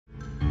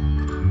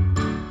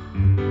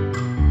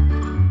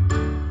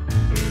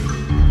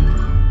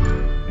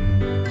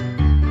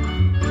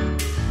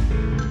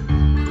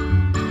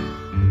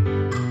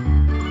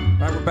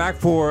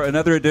for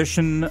another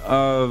edition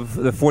of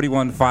the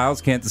 41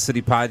 Files Kansas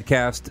City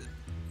podcast,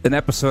 an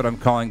episode I'm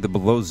calling the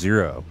Below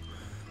Zero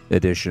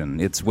edition.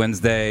 It's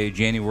Wednesday,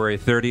 January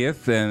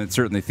 30th, and it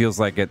certainly feels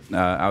like it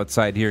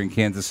outside here in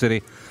Kansas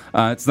City.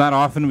 It's not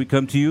often we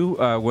come to you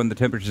when the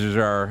temperatures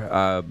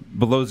are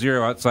below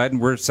zero outside,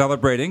 and we're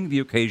celebrating the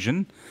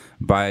occasion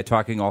by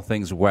talking all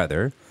things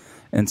weather.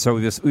 And so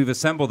we've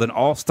assembled an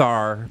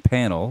all-star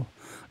panel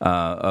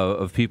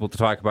of people to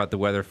talk about the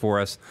weather for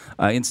us.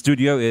 In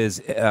studio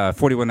is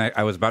 41.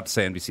 I was about to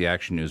say NBC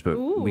Action News, but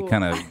we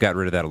kind of got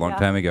rid of that a long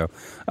time ago.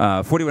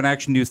 41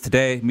 Action News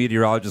today,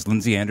 meteorologist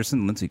Lindsay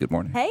Anderson. Lindsay, good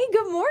morning. Hey,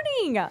 good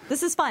morning.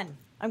 This is fun.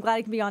 I'm glad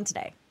I can be on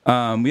today.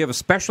 We have a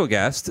special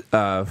guest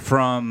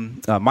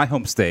from my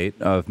home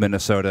state of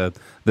Minnesota,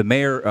 the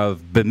mayor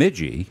of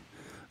Bemidji,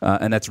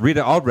 and that's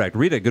Rita Albrecht.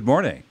 Rita, good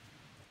morning.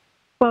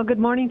 Well, good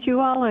morning to you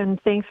all, and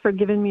thanks for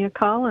giving me a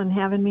call and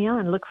having me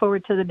on. Look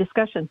forward to the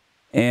discussion.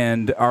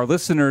 And our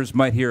listeners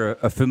might hear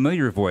a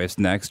familiar voice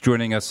next.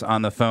 Joining us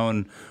on the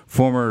phone,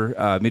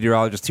 former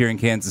meteorologist here in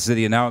Kansas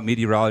City and now a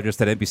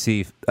meteorologist at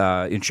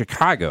NBC in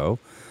Chicago,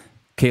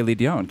 Kaylee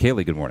Dion.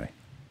 Kaylee, good morning.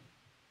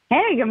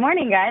 Hey, good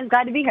morning, guys.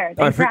 Glad to be here.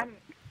 Thanks for having me.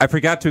 I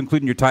forgot to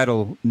include in your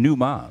title, new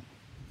mom.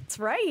 That's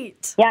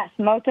right. Yes,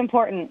 most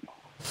important.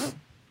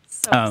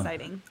 So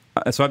exciting.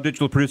 So I'm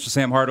digital producer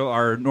Sam Hartle.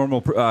 Our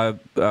normal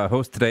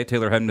host today,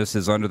 Taylor Hemness,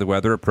 is under the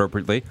weather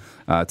appropriately.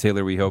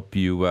 Taylor, we hope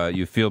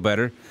you feel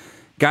better.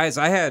 Guys,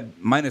 I had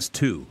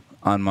 -2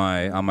 on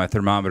my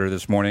thermometer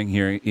this morning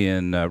here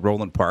in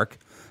Roland Park,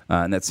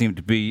 and that seemed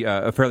to be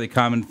a fairly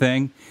common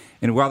thing.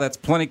 And while that's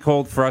plenty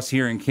cold for us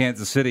here in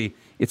Kansas City,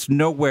 it's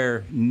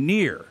nowhere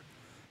near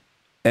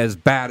as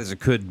bad as it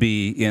could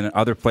be in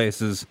other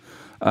places.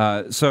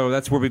 So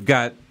that's where we've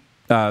got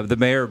the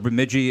mayor of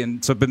Bemidji.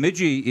 And so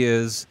Bemidji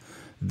is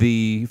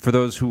for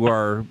those who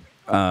are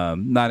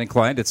not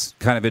inclined, it's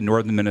kind of in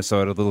northern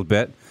Minnesota a little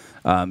bit.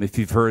 If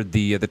you've heard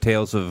the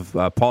tales of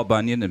Paul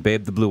Bunyan and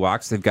Babe the Blue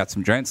Ox, they've got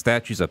some giant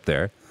statues up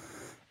there.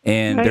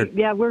 And right.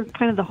 Yeah, we're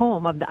kind of the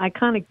home of the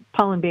iconic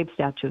Paul and Babe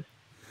statues.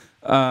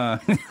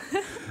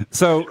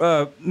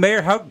 So,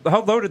 Mayor,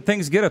 how low did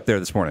things get up there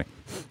this morning?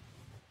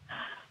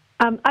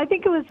 I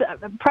think it was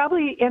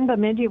probably in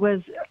Bemidji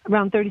was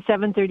around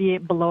 37,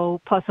 38 below,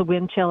 plus a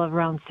wind chill of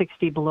around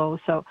 60 below.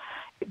 So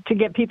to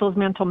get people's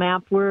mental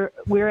map, we're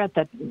at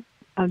the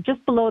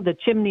just below the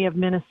chimney of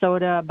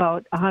Minnesota,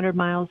 about 100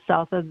 miles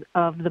south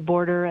of the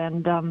border,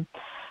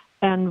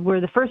 and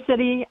we're the first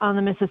city on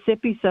the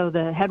Mississippi, so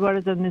the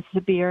headwaters of the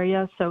Mississippi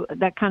area. So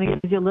that kind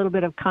of gives you a little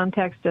bit of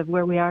context of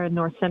where we are in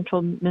north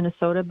central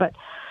Minnesota. But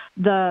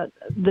the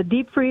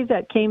deep freeze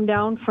that came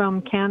down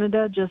from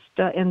Canada just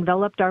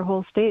enveloped our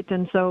whole state,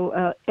 and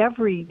so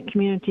every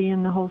community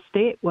in the whole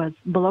state was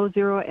below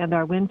zero, and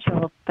our wind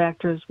chill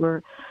factors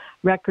were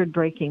record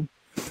breaking.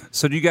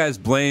 So do you guys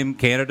blame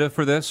Canada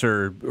for this,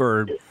 or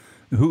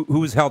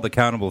who's held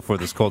accountable for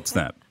this cold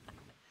snap?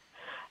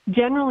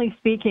 Generally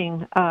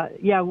speaking,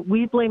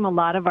 we blame a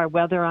lot of our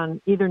weather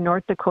on either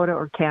North Dakota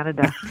or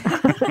Canada.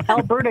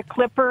 Alberta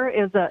Clipper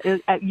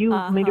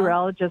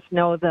meteorologists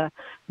know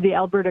the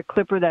Alberta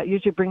Clipper that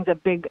usually brings a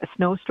big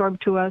snowstorm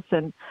to us,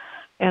 and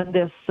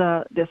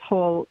this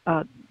whole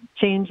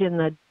change in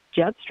the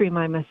jet stream.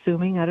 I'm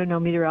assuming, I don't know,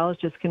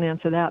 meteorologists can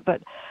answer that,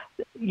 but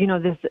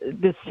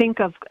this sink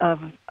of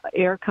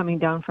air coming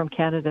down from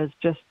Canada has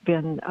just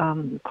been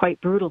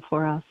quite brutal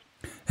for us.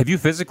 Have you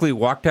physically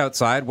walked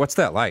outside? What's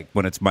that like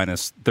when it's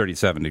minus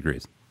 37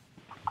 degrees?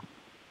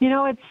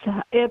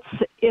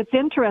 It's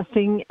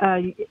interesting.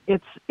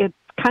 It's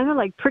kind of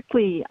like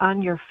prickly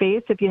on your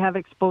face if you have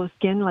exposed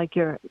skin, like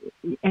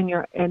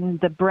and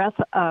the breath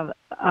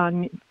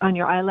on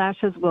your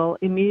eyelashes will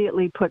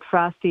immediately put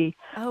frosty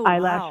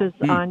eyelashes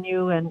on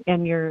you,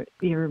 and your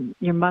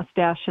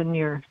mustache and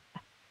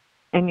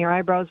your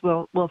eyebrows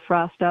will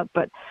frost up,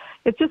 but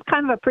it's just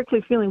kind of a prickly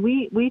feeling.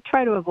 We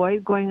try to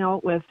avoid going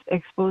out with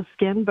exposed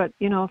skin, but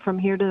from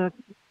here to the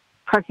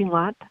parking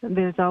lot,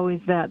 there's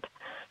always that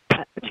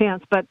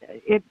chance. But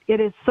it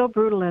is so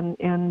brutal,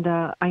 and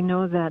I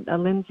know that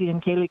Lindsay and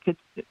Kaylee could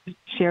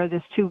share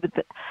this too.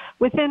 But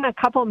within a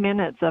couple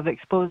minutes of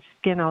exposed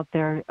skin out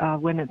there,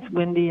 when it's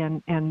windy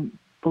and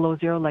below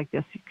zero like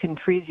this, you can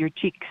freeze your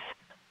cheeks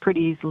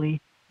pretty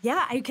easily.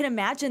 Yeah, I can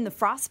imagine the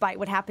frostbite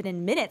would happen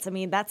in minutes. I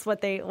mean, that's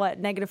what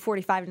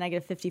 -45 to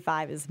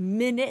 -55 is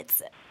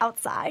minutes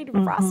outside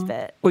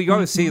frostbite. Well, you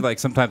always see, like,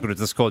 sometimes when it's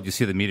this cold, you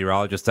see the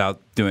meteorologists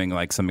out doing,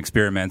 like, some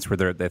experiments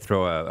where they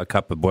throw a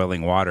cup of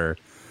boiling water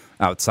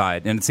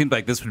outside. And it seemed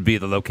like this would be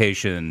the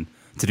location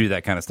to do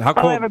that kind of stuff. How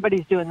cold?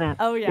 Everybody's doing that.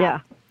 Oh, yeah.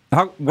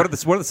 What are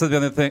some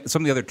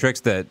of the other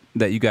tricks that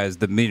you guys,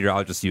 the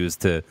meteorologists, use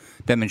to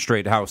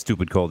demonstrate how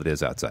stupid cold it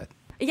is outside?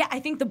 Yeah,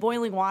 I think the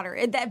boiling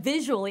water, that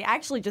visually, I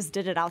actually just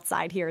did it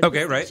outside here.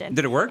 Okay, right. Did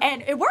it work?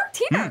 And it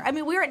worked here. I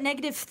mean, we're at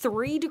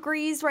 -3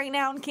 degrees right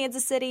now in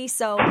Kansas City.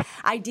 So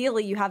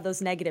ideally, you have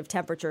those negative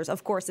temperatures.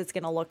 Of course, it's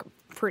going to look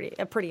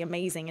pretty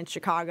amazing in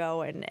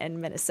Chicago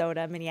and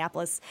Minnesota,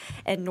 Minneapolis,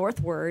 and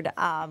northward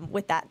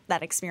with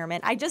that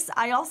experiment.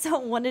 I also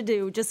wanted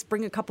to just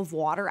bring a cup of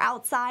water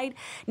outside.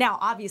 Now,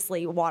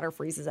 obviously, water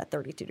freezes at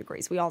 32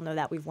 degrees. We all know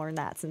that. We've learned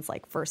that since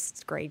like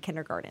first grade,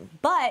 kindergarten.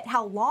 But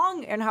how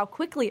long and how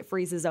quickly it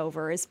freezes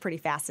over is pretty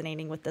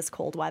fascinating with this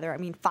cold weather. I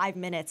mean, 5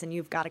 minutes and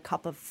you've got a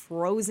cup of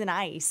frozen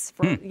ice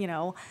for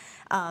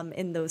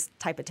in those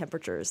type of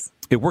temperatures.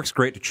 It works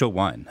great to chill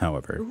wine,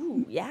 however.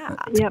 Ooh, yeah.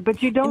 Yeah,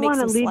 but you don't want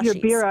to leave your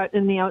beer out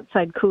in the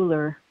outside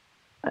cooler.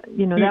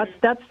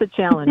 That's the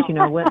challenge.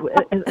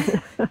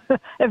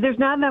 If there's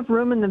not enough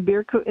room in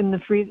the in the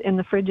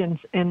fridge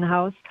in the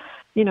house,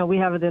 we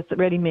have this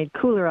ready-made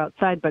cooler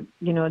outside, but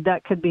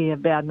that could be a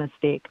bad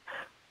mistake.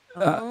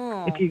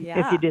 If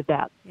you did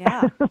that.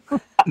 Yeah.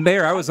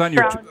 Mayor, I was on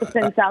your...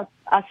 in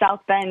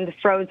South Bend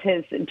froze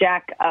his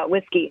Jack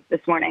whiskey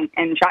this morning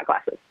in shot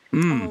glasses.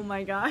 Oh,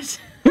 my gosh.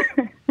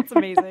 That's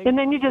amazing. And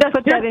then you just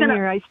put that in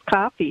your iced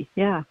coffee.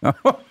 Yeah.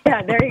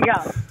 Yeah, there you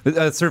go.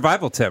 A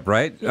survival tip,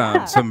 right?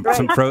 Yeah, some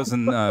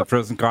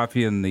frozen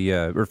coffee in the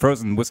or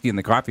frozen whiskey in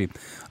the coffee.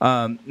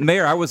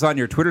 Mayor, I was on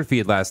your Twitter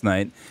feed last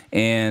night,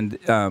 and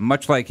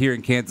much like here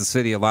in Kansas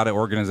City, a lot of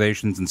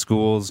organizations and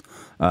schools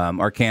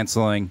are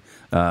canceling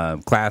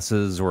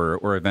classes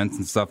or events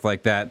and stuff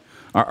like that.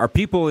 Are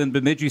people in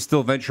Bemidji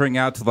still venturing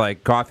out to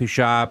like coffee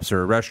shops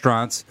or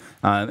restaurants?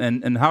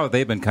 And how have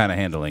they been kind of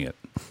handling it?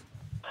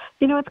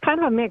 It's kind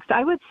of a mix.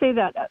 I would say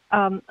that,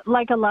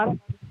 like a lot of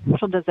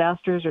natural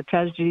disasters or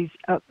tragedies,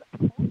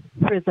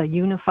 there is a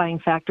unifying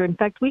factor. In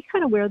fact, we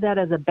kind of wear that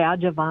as a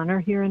badge of honor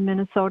here in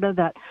Minnesota.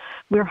 That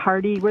we're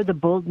hardy, we're the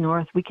bold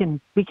North. We can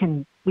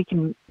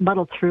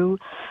muddle through.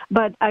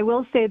 But I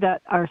will say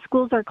that our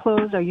schools are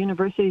closed, our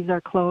universities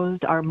are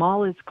closed, our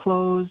mall is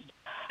closed.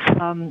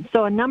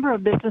 So a number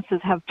of businesses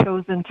have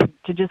chosen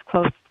to just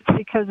close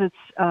because it's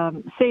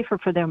safer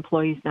for their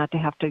employees not to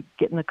have to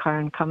get in the car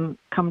and come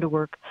to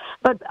work.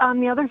 But on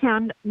the other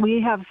hand, we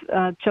have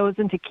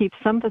chosen to keep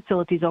some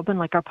facilities open,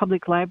 like our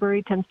public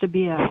library tends to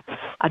be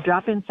a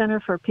drop-in center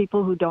for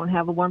people who don't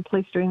have a warm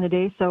place during the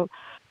day. So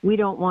we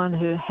don't want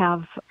to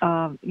have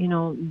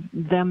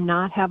them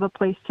not have a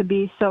place to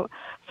be. So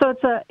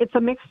it's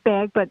a mixed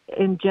bag, but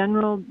in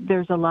general,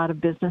 there's a lot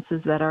of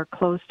businesses that are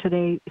closed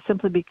today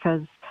simply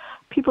because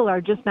people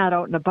are just not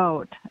out and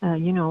about.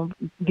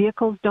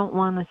 Vehicles don't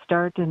want to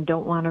start and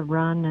don't want to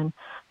run, and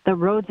the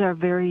roads are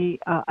very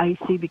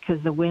icy because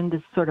the wind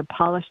has sort of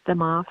polished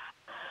them off.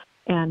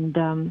 And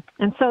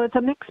so it's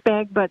a mixed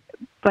bag, but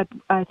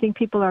I think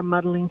people are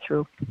muddling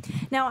through.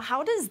 Now,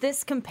 how does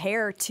this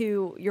compare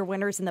to your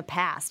winters in the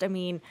past? I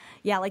mean,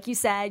 yeah, like you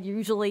said,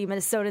 usually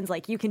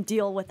Minnesotans, you can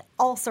deal with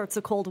all sorts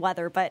of cold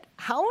weather, but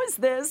how is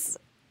this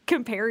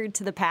compared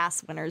to the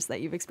past winters that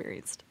you've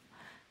experienced?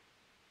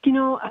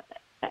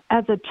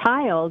 As a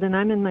child, and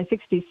I'm in my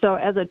 60s, so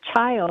as a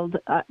child,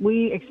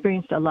 we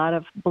experienced a lot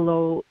of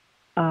below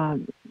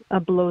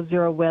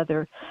zero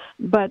weather.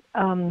 But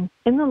in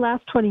the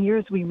last 20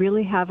 years, we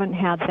really haven't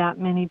had that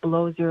many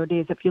below zero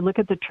days. If you look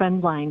at the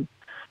trend line,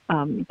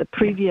 the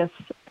previous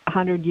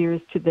 100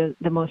 years to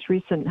the most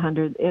recent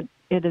 100,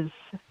 it is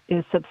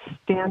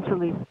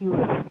substantially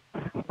fewer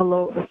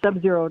below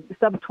sub-zero,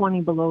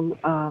 sub-20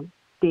 below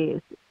days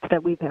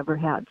that we've ever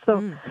had.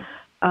 So.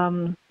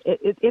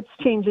 It's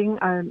changing.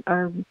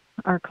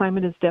 Our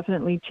climate is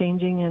definitely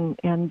changing,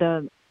 and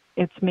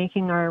it's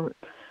making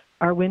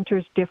our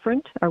winters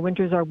different. Our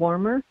winters are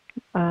warmer,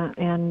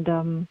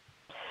 and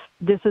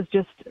this is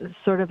just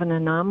sort of an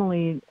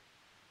anomaly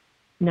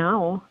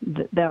now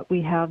that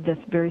we have this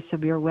very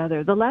severe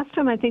weather. The last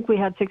time I think we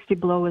had 60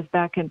 below was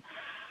back in,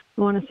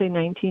 I want to say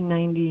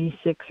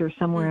 1996 or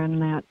somewhere in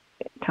that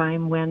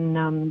time when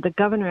the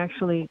governor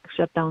actually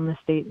shut down the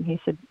state, and he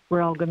said,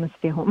 we're all going to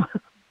stay home.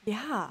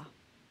 Yeah.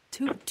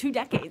 Two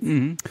decades.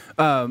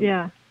 Mm-hmm.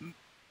 Yeah.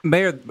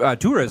 Mayor,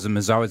 tourism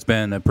has always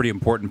been a pretty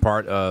important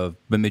part of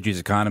Bemidji's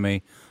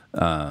economy,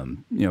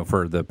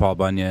 for the Paul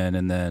Bunyan.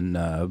 And then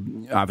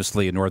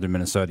obviously in northern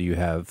Minnesota, you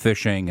have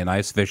fishing and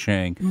ice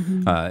fishing.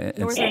 Mm-hmm.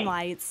 Northern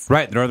Lights.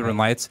 Right, the Northern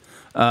Lights.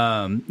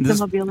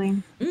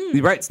 Snowmobiling.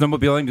 Right,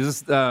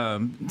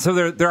 snowmobiling. So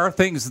there are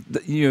things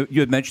that you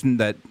had mentioned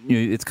that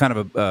it's kind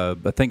of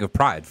a thing of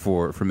pride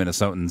for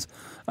Minnesotans.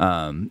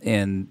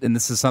 And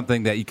this is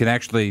something that you can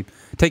actually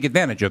take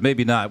advantage of.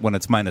 Maybe not when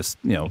it's minus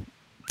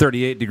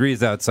 38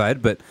 degrees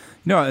outside, but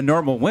a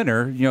normal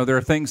winter, there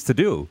are things to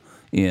do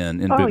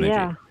in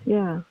Bemidji.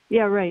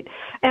 Yeah, right.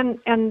 And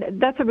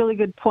that's a really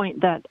good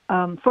point. That,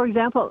 for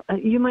example,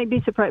 you might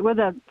be surprised. We're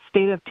the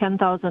state of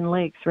 10,000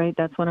 lakes, right?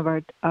 That's one of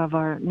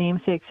our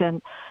namesakes.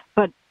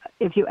 But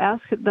if you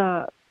ask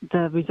the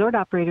resort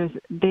operators,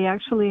 they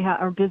actually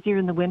are busier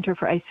in the winter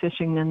for ice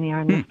fishing than they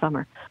are in the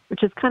summer,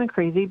 which is kind of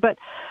crazy. But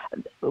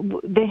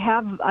they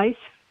have ice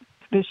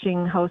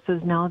fishing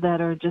houses now that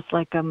are just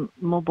like a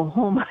mobile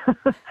home.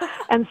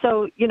 And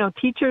so,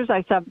 teachers,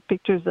 I saw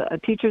pictures,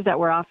 teachers that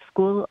were off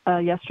school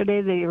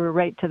yesterday, they were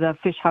right to the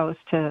fish house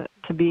to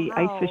be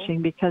ice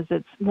fishing because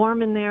it's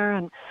warm in there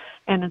and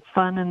it's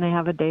fun and they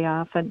have a day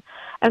off. And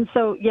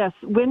so, yes,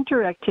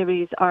 winter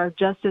activities are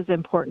just as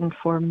important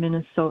for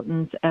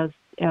Minnesotans as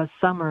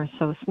summer.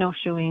 So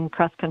snowshoeing,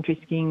 cross-country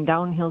skiing,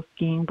 downhill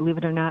skiing, believe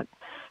it or not.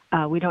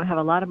 We don't have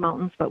a lot of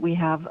mountains, but we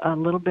have a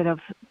little bit of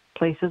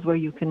places where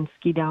you can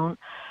ski down.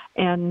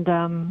 And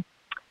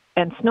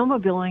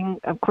snowmobiling,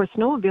 of course,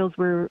 snowmobiles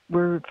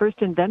were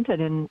first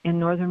invented in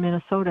northern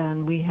Minnesota,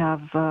 and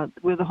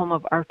we're the home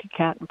of Arctic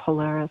Cat and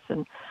Polaris.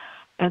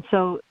 And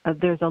so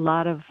there's a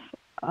lot of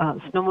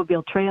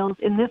snowmobile trails.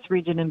 In this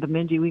region in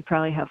Bemidji, we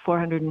probably have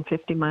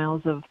 450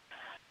 miles of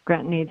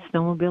Grant-Nade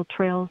snowmobile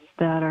trails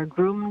that are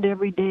groomed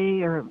every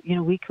day or,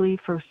 weekly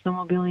for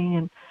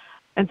snowmobiling.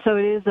 And so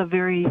it is a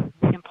very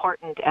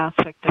important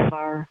aspect of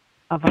our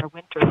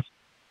winters.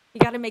 You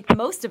got to make the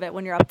most of it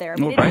when you're up there. I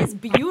mean, It is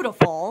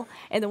beautiful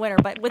in the winter,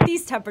 but with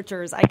these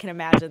temperatures, I can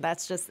imagine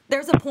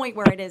there's a point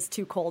where it is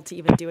too cold to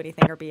even do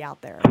anything or be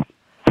out there.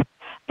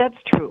 That's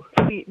true.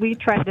 We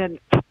try to,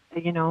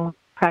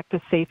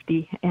 practice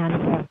safety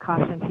and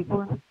caution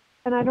people.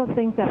 And I don't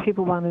think that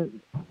people want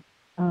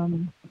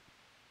to,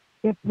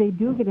 if they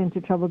do get into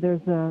trouble,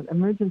 there's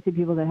emergency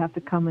people that have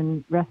to come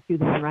and rescue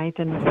them, right?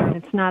 And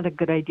it's not a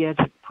good idea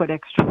to put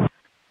extra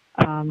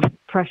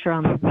pressure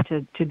on them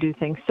to do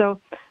things.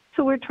 So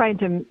we're trying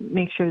to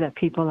make sure that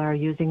people are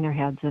using their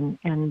heads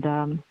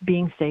and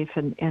being safe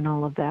and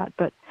all of that.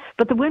 But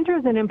the winter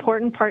is an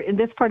important part. In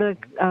this part of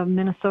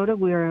Minnesota,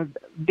 we're a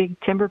big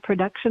timber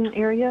production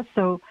area,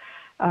 so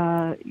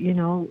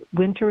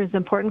winter is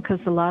important because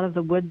a lot of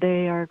the wood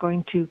they are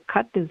going to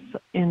cut is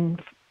in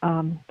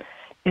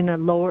a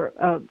lower,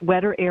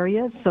 wetter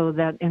area, so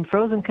that in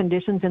frozen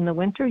conditions in the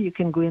winter, you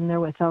can go in there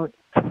without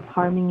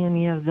harming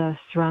any of the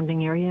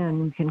surrounding area,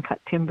 and you can cut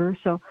timber.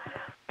 So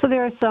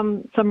there are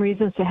some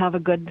reasons to have a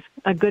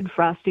good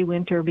frosty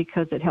winter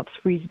because it helps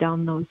freeze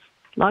down those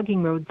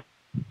logging roads.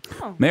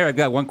 Oh. Mayor, I've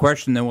got one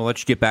question, then we'll let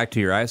you get back to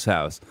your ice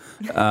house.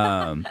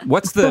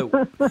 What's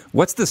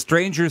the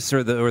strangest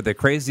or the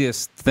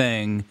craziest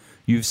thing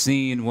you've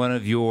seen one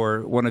of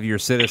your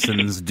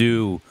citizens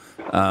do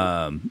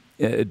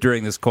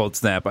during this cold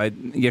snap?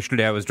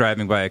 Yesterday I was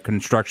driving by a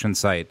construction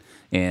site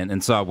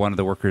and saw one of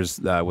the workers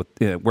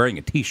wearing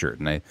a T-shirt,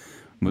 and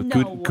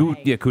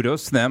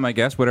kudos to them, I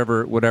guess,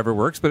 whatever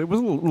works. But it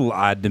was a little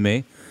odd to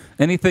me.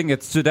 Anything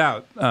that stood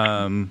out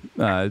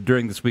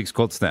during this week's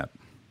cold snap?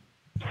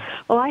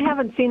 Well, I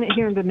haven't seen it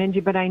here in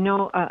Bemidji, but I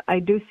know I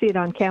do see it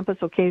on campus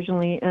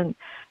occasionally, and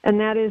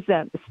that is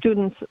that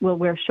students will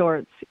wear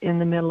shorts in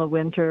the middle of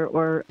winter,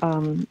 or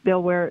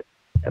they'll wear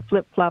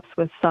flip-flops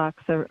with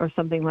socks or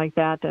something like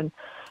that. And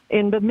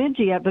in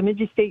Bemidji, at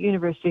Bemidji State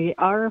University,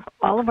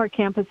 all of our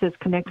campus is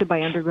connected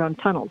by underground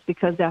tunnels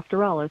because,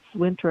 after all, it's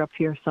winter up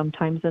here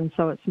sometimes, and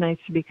so it's nice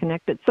to be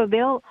connected. So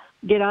they'll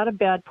get out of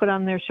bed, put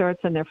on their shorts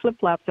and their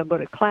flip-flops, they'll go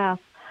to class.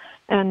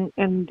 And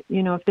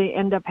if they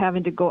end up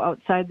having to go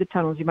outside the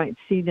tunnels, you might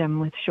see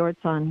them with shorts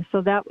on.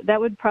 So that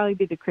would probably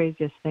be the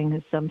craziest thing,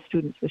 is some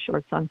students with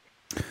shorts on.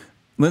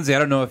 Lindsay, I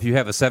don't know if you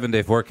have a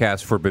 7-day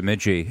forecast for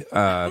Bemidji,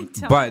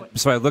 but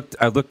so I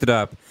looked it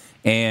up,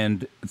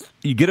 and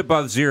you get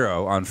above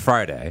zero on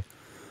Friday.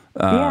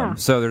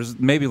 So there's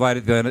maybe light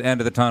at the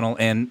end of the tunnel,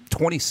 and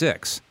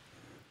 26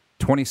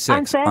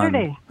 on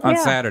Saturday. On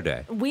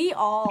Saturday.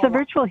 It's a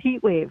virtual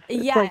heat wave.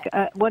 It's like,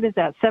 what is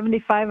that,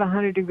 75,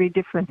 100-degree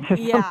difference or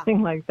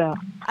something like that.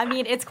 I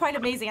mean, it's quite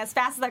amazing. As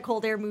fast as that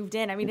cold air moved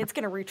in, I mean, it's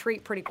going to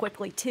retreat pretty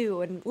quickly,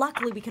 too. And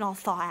luckily, we can all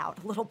thaw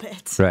out a little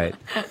bit. Right.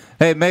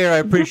 Hey, Mayor, I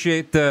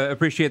appreciate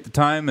the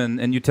time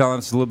and you telling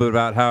us a little bit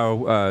about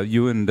how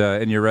you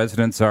and your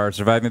residents are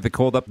surviving the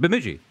cold up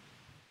Bemidji.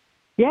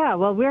 Yeah,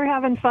 well, we're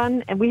having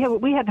fun, and we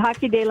had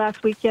Hockey Day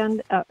last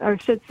weekend, or I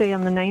should say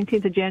on the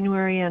 19th of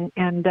January,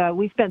 and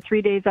we spent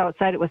 3 days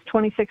outside. It was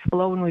 26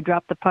 below when we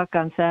dropped the puck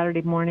on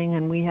Saturday morning,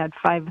 and we had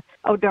 5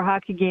 outdoor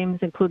hockey games,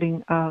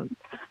 including the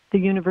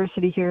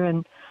university here,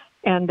 and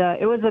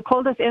it was the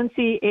coldest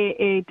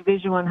NCAA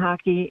Division I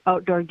hockey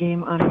outdoor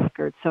game on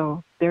record.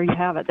 So there you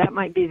have it. That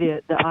might be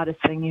the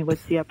oddest thing you would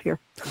see up here.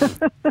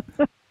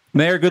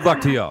 Mayor, good luck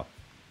to y'all.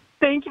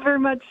 Thank you very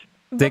much.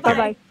 Take care.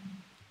 Bye-bye.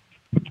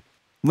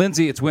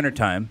 Lindsay, it's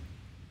wintertime.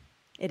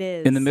 It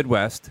is. In the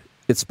Midwest,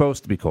 it's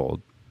supposed to be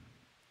cold.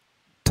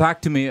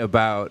 Talk to me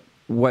about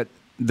what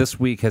this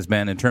week has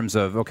been in terms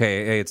of,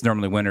 okay, hey, it's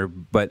normally winter,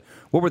 but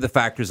what were the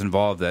factors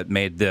involved that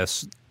made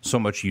this so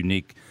much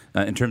unique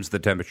in terms of the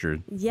temperature?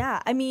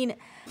 Yeah, I mean,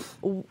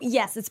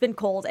 yes, it's been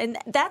cold. And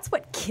that's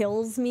what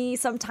kills me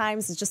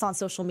sometimes is just on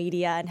social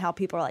media and how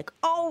people are like,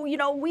 oh, we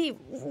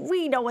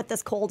know what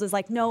this cold is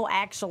like. No,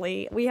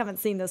 actually, we haven't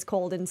seen this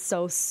cold in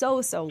so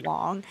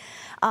long.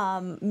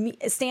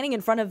 Standing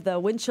in front of the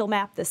wind chill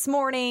map this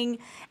morning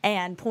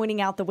and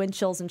pointing out the wind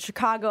chills in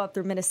Chicago up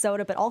through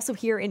Minnesota, but also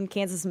here in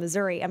Kansas,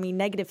 Missouri. I mean,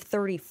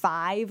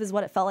 -35 is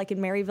what it felt like in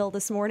Maryville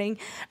this morning.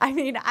 I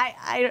mean,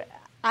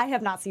 I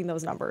have not seen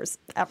those numbers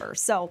ever.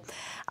 So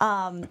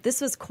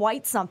this was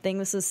quite something.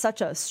 This is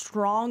such a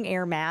strong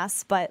air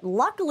mass. But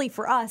luckily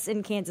for us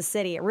in Kansas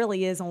City, it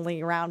really is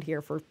only around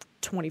here for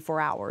 24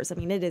 hours. I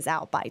mean, it is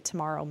out by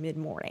tomorrow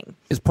mid-morning.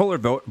 Is polar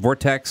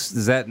vortex,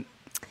 is that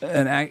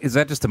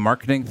just a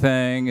marketing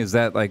thing? Is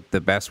that like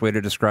the best way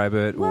to describe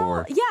it?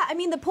 Well, yeah. I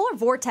mean, the polar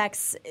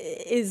vortex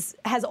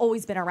has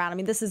always been around. I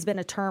mean, this has been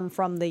a term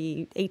from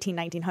the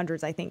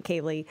 1900s, I think,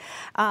 Kaylee.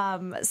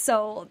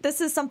 So this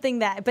is something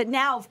but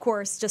now, of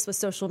course, just with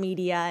social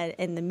media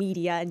and the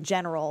media in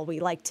general, we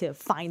like to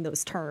find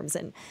those terms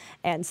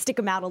and stick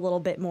them out a little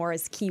bit more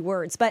as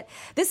keywords. But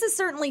this is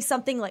certainly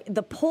something like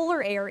the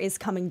polar air is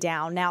coming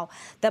down. Now,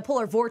 the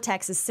polar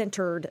vortex is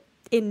centered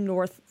in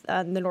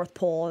the North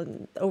Pole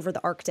and over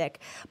the Arctic.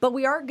 But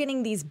we are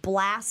getting these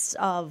blasts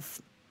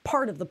of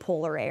part of the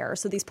polar air,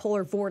 so these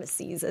polar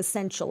vortices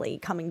essentially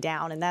coming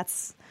down, and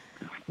that's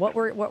what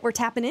we're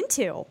tapping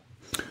into.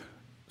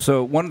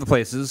 So one of the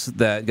places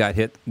that got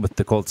hit with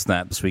the cold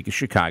snap this week is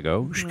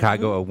Chicago. Mm-hmm.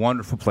 Chicago, a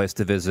wonderful place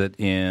to visit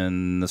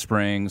in the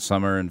spring,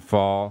 summer, and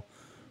fall,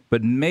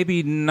 but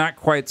maybe not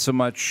quite so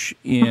much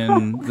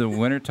in the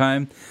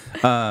wintertime.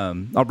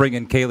 I'll bring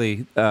in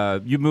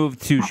Kaylee. You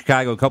moved to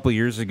Chicago a couple of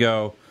years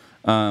ago.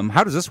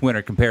 How does this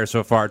winter compare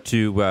so far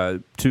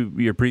to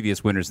your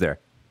previous winters there?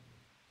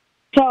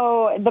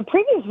 So the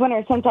previous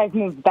winter since I've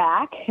moved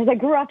back, because I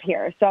grew up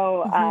here,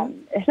 so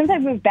since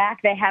I've moved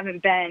back, they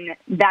haven't been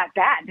that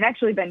bad. They've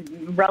actually been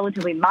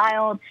relatively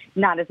mild,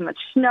 not as much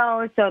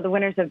snow, so the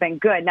winters have been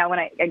good. Now,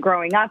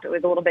 growing up, it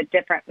was a little bit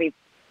different. We've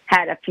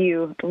had a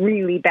few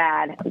really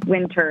bad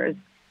winters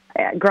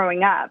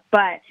growing up,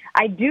 but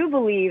I do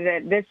believe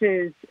that this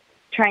is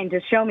trying to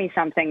show me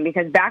something,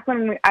 because back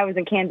when I was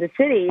in Kansas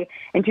City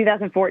in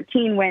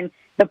 2014, when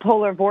the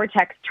polar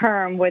vortex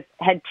term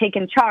had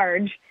taken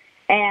charge,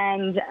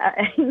 and,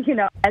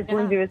 as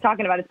Lindsay was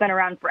talking about, it's been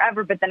around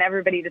forever, but then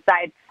everybody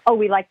decides, oh,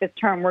 we like this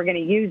term, we're going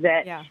to use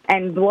it,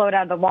 and blow it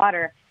out of the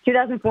water.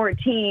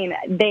 2014,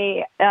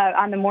 they,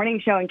 on the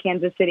morning show in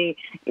Kansas City,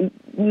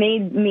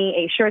 made me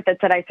a shirt that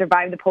said I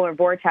survived the polar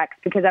vortex,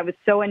 because I was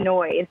so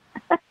annoyed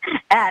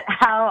at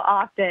how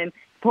often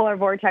polar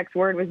vortex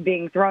word was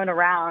being thrown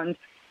around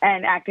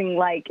and acting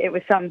like it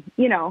was some,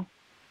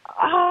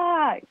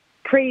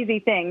 crazy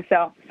thing.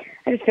 So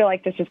I just feel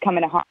like this is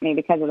coming to haunt me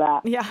because of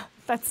that. Yeah,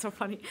 that's so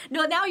funny.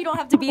 No, now you don't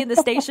have to be in the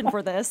station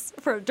for this,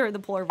 during the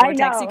polar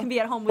vortex. You can be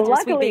at home with your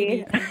sweet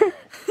baby.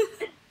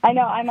 I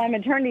know. I'm on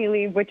maternity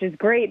leave, which is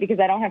great because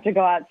I don't have to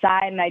go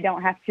outside and I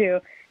don't have to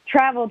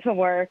travel to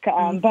work, but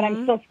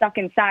I'm still stuck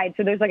inside.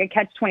 So there's like a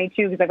catch-22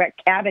 because I've got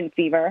cabin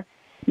fever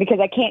because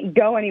I can't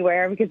go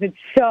anywhere because it's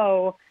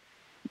so,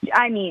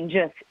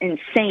 just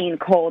insane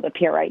cold up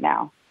here right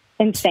now.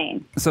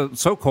 Insane.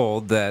 So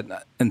cold that,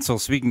 and so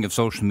speaking of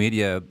social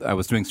media, I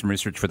was doing some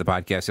research for the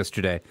podcast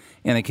yesterday,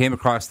 and I came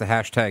across the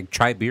hashtag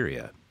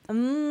Chiberia,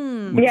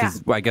 which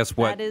is, I guess,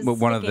 one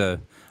of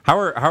the. How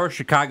are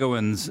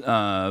Chicagoans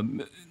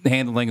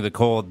handling the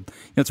cold?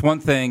 It's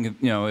one thing,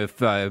 if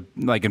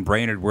like in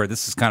Brainerd, where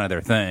this is kind of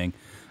their thing,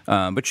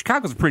 but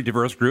Chicago's a pretty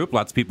diverse group.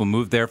 Lots of people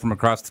move there from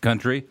across the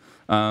country.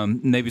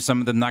 Maybe some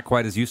of them not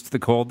quite as used to the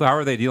cold. How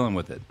are they dealing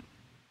with it?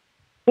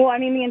 Well,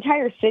 the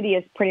entire city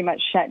is pretty much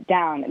shut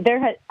down.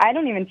 I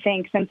don't even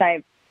think since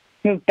I've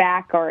moved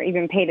back or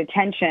even paid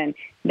attention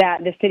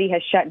that the city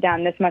has shut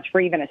down this much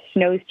for even a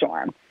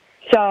snowstorm.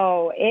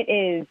 So it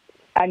is,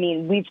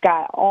 we've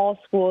got all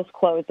schools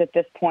closed at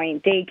this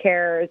point,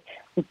 daycares,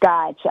 we've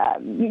got, a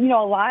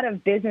lot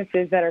of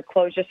businesses that are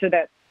closed just so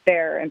that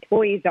their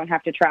employees don't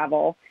have to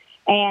travel.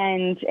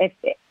 And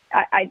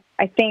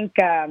I think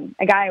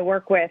a guy I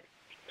work with,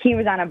 he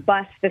was on a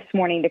bus this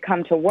morning to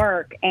come to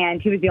work,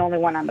 and he was the only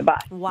one on the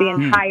bus. Wow. The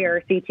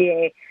entire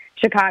CTA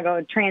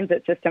Chicago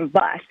transit system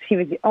bus, he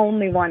was the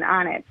only one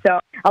on it. So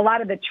a lot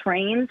of the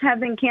trains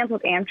have been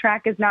canceled.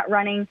 Amtrak is not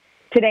running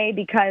today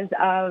because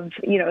of,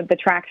 the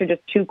tracks are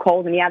just too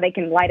cold. And, they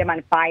can light them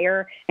on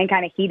fire and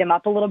kind of heat them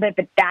up a little bit,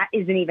 but that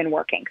isn't even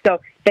working. So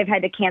they've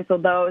had to cancel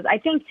those. I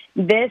think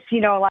this, a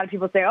lot of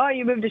people say, oh,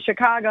 you moved to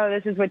Chicago,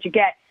 this is what you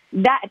get.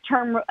 That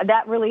term,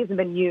 that really hasn't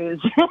been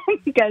used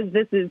because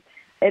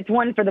it's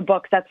one for the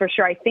books, that's for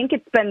sure. I think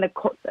it's been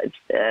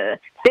the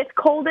fifth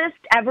coldest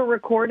ever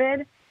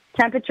recorded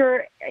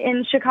temperature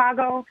in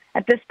Chicago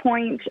at this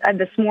point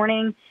this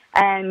morning,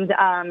 and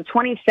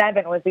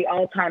 27 was the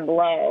all-time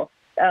low,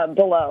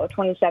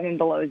 27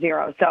 below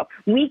zero. So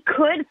we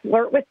could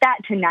flirt with that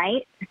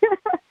tonight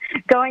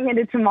going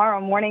into tomorrow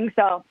morning,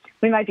 so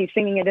we might be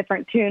singing a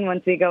different tune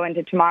once we go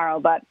into tomorrow,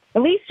 but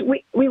at least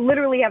we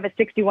literally have a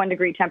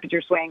 61-degree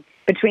temperature swing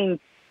between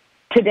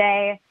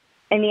today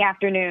in the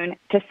afternoon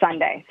to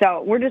Sunday.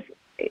 So we're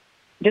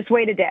just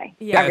wait a day.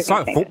 Yeah, I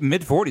saw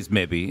mid-40s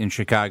maybe in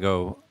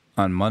Chicago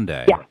on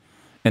Monday. Yeah.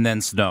 And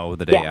then snow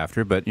the day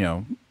after, but,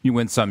 you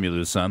win some, you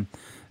lose some.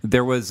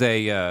 There was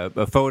a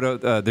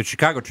photo, the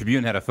Chicago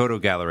Tribune had a photo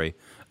gallery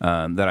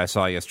that I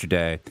saw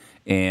yesterday,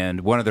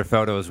 and one of their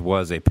photos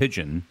was a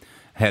pigeon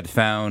had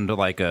found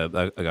like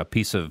a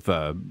piece of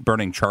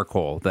burning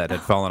charcoal that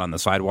had fallen on the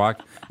sidewalk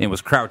and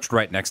was crouched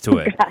right next to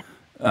it.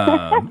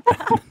 Even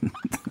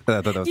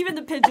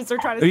the pigeons are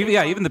trying to.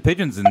 Even the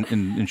pigeons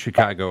in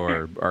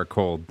Chicago are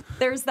cold.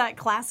 There's that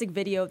classic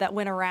video that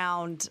went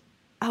around.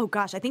 Oh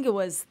gosh, I think it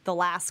was the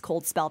last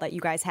cold spell that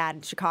you guys had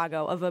in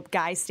Chicago of a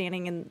guy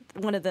standing in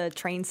one of the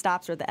train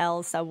stops or the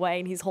L subway,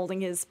 and he's holding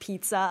his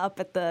pizza up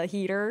at the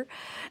heater.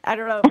 I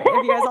don't know if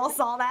you guys all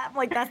saw that.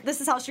 Like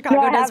this is how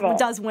Chicago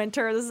does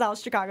winter. This is how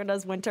Chicago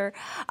does winter.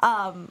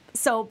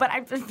 But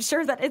I'm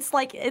sure that it's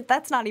like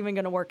that's not even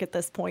going to work at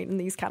this point in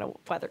these kind of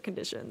weather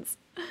conditions.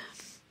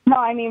 No,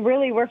 I mean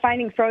really, we're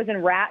finding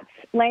frozen rats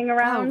laying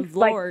around. Oh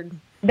Lord,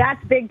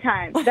 that's big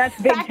time.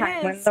 That's big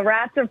time when the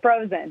rats are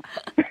frozen.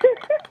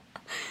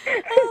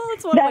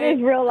 That is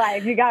real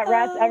life. You got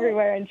rats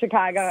everywhere in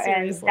Chicago,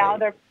 seriously. And now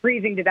they're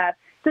freezing to death.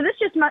 So this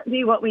just must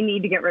be what we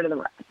need to get rid of the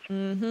rats.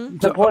 Mm-hmm.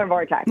 The polar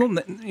vortex. A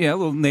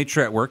little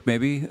nature at work,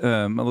 maybe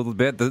a little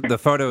bit. The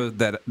photo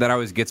that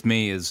always gets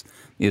me is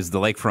the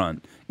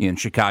lakefront in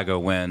Chicago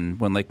when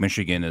Lake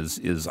Michigan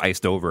is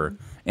iced over,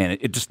 and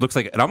it just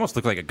almost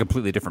looks like a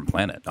completely different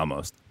planet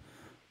almost.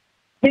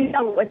 You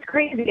know, what's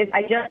crazy is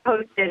I just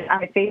posted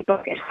on my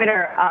Facebook and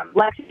Twitter.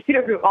 Lexi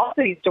Suter, who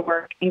also used to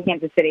work in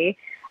Kansas City,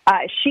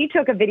 she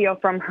took a video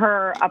from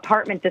her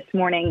apartment this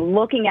morning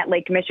looking at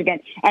Lake Michigan,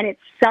 and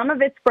some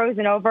of it's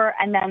frozen over,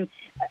 and then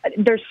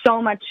there's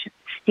so much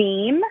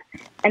steam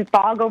and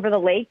fog over the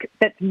lake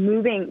that's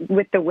moving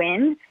with the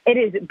wind. It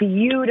is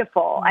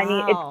beautiful. Wow. I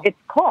mean, it's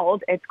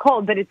cold,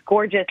 but it's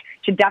gorgeous.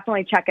 You should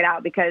definitely check it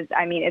out because,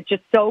 I mean, it's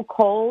just so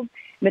cold.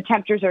 The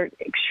temperatures are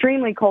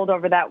extremely cold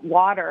over that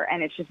water,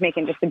 and it's just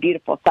making just a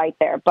beautiful sight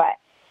there. But,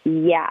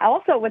 yeah,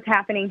 also what's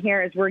happening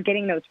here is we're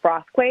getting those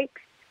frost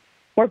quakes,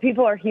 where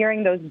people are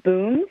hearing those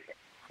booms,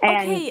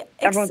 and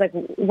everyone's like,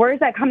 where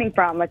is that coming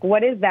from? Like,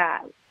 what is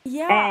that?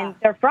 Yeah. And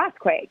they're frost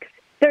quakes.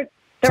 They're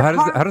so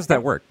how does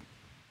that work?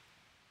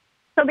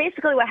 So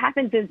basically what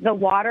happens is the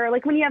water,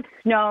 like when you have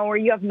snow or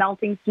you have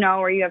melting snow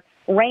or you have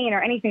rain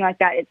or anything like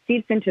that, it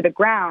seeps into the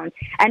ground.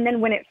 And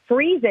then when it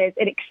freezes,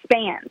 it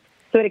expands.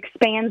 So it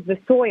expands the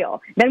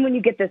soil. Then when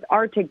you get this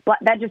Arctic,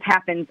 that just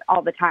happens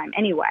all the time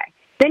anyway.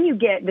 Then you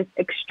get this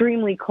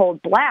extremely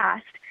cold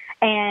blast,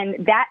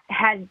 and that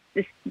has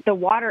the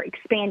water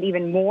expand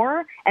even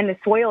more, and the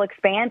soil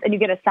expands, and you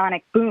get a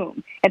sonic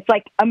boom. It's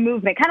like a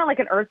movement, kind of like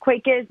an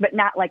earthquake is, but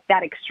not like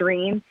that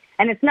extreme.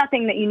 And it's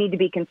nothing that you need to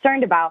be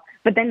concerned about.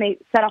 But then they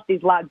set off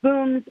these loud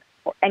booms,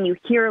 and you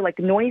hear like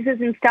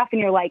noises and stuff,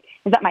 and you're like,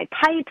 is that my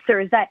pipes,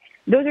 or is that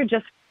 – those are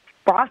just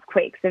frost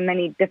quakes in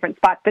many different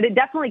spots. But it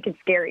definitely could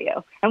scare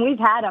you. And we've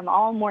had them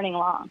all morning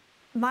long.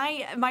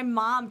 My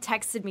mom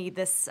texted me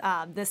this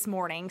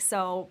morning,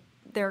 so –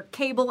 their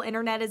cable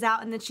internet is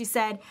out, and then she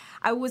said,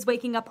 I was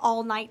waking up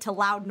all night to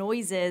loud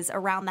noises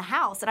around the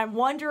house, and I'm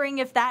wondering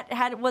if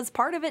that was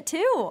part of it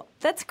too.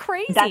 That's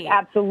crazy. That's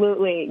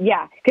absolutely,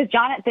 yeah, because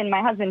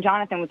my husband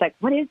Jonathan was like,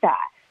 what is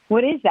that?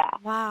 What is that?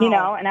 Wow. You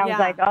know, and I was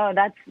like, oh,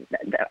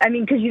 I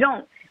mean, because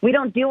we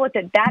don't deal with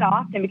it that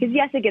often, because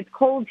yes, it gets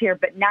cold here,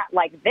 but not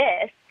like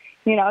this,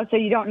 you know, so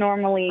you don't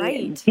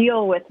normally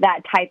deal with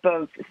that type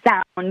of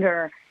sound,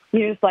 or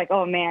you're just like,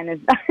 oh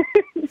man,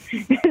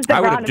 I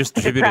would have just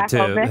attributed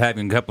to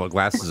having a couple of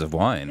glasses of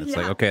wine. It's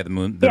like, okay, the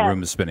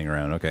room is spinning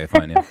around. Okay,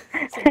 fine. Yeah.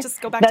 So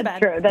just go back to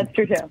bed. That's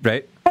true too.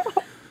 Right.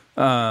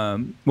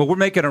 Well, we're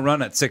making a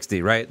run at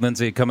 60, right,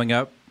 Lindsay? Coming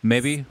up,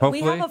 maybe,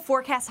 hopefully. We have a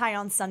forecast high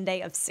on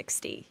Sunday of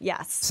 60.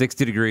 Yes,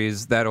 60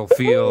 degrees. That'll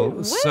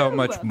feel so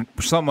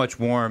much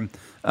warm.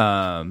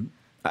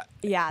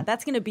 Yeah,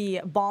 that's going to be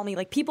balmy.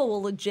 Like, people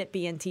will legit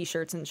be in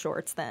T-shirts and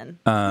shorts then.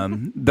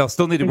 They'll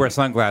still need to wear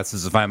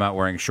sunglasses if I'm out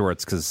wearing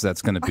shorts, because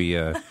that's going to be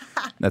a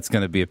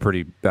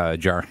pretty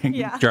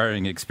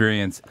jarring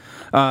experience.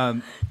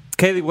 Kaylee,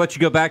 we'll let you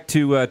go back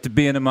to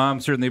being a mom.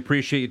 Certainly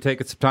appreciate you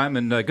taking some time,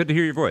 and good to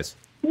hear your voice.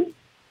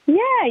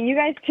 Yeah, you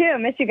guys too.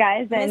 Miss you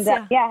guys, and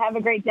have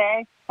a great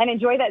day, and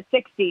enjoy that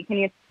 60. Can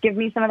you give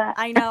me some of that?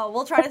 I know.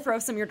 We'll try to throw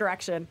some your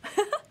direction.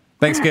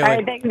 Thanks, Kaylee. All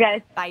right, thanks,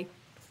 guys. Bye.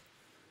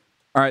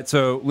 All right,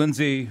 so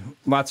Lindsay,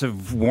 lots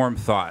of warm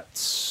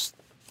thoughts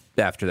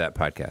after that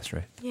podcast,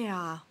 right?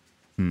 Yeah.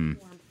 Warm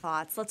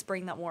thoughts. Let's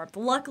bring that warmth.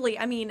 Luckily,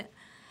 I mean,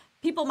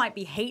 people might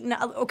be hating.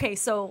 Okay,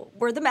 so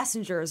we're the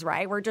messengers,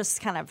 right? We're just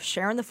kind of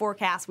sharing the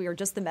forecast. We are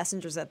just the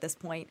messengers at this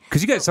point.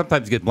 Because you guys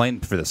sometimes get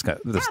blamed for this stuff,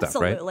 right?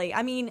 Absolutely.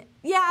 I mean,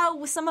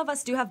 some of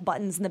us do have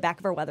buttons in the back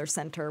of our weather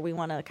center. We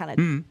want to kind of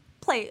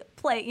play,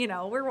 we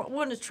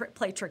want to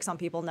play tricks on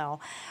people,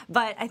 no.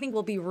 But I think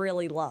we'll be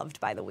really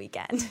loved by the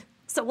weekend.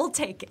 So we'll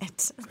take it.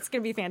 It's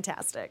going to be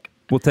fantastic.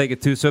 We'll take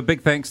it, too. So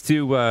big thanks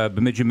to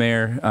Bemidji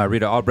Mayor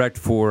Rita Albrecht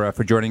for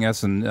joining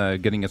us and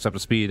getting us up to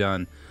speed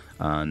on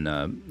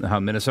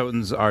how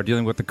Minnesotans are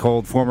dealing with the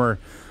cold. Former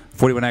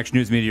 41 Action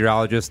News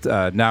meteorologist,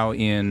 now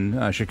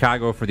in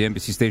Chicago for the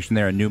NBC station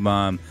there, a new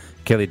mom,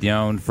 Kelly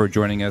Dion, for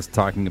joining us,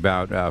 talking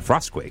about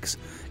frostquakes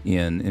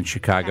in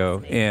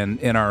Chicago. And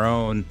in our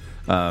own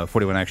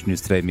 41 Action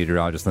News Today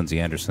meteorologist, Lindsay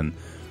Anderson,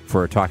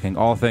 for talking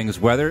all things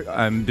weather.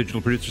 I'm digital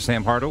producer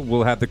Sam Hartle.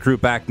 We'll have the crew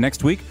back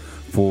next week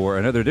for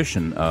another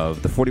edition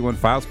of the 41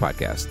 Files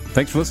podcast.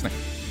 Thanks for listening.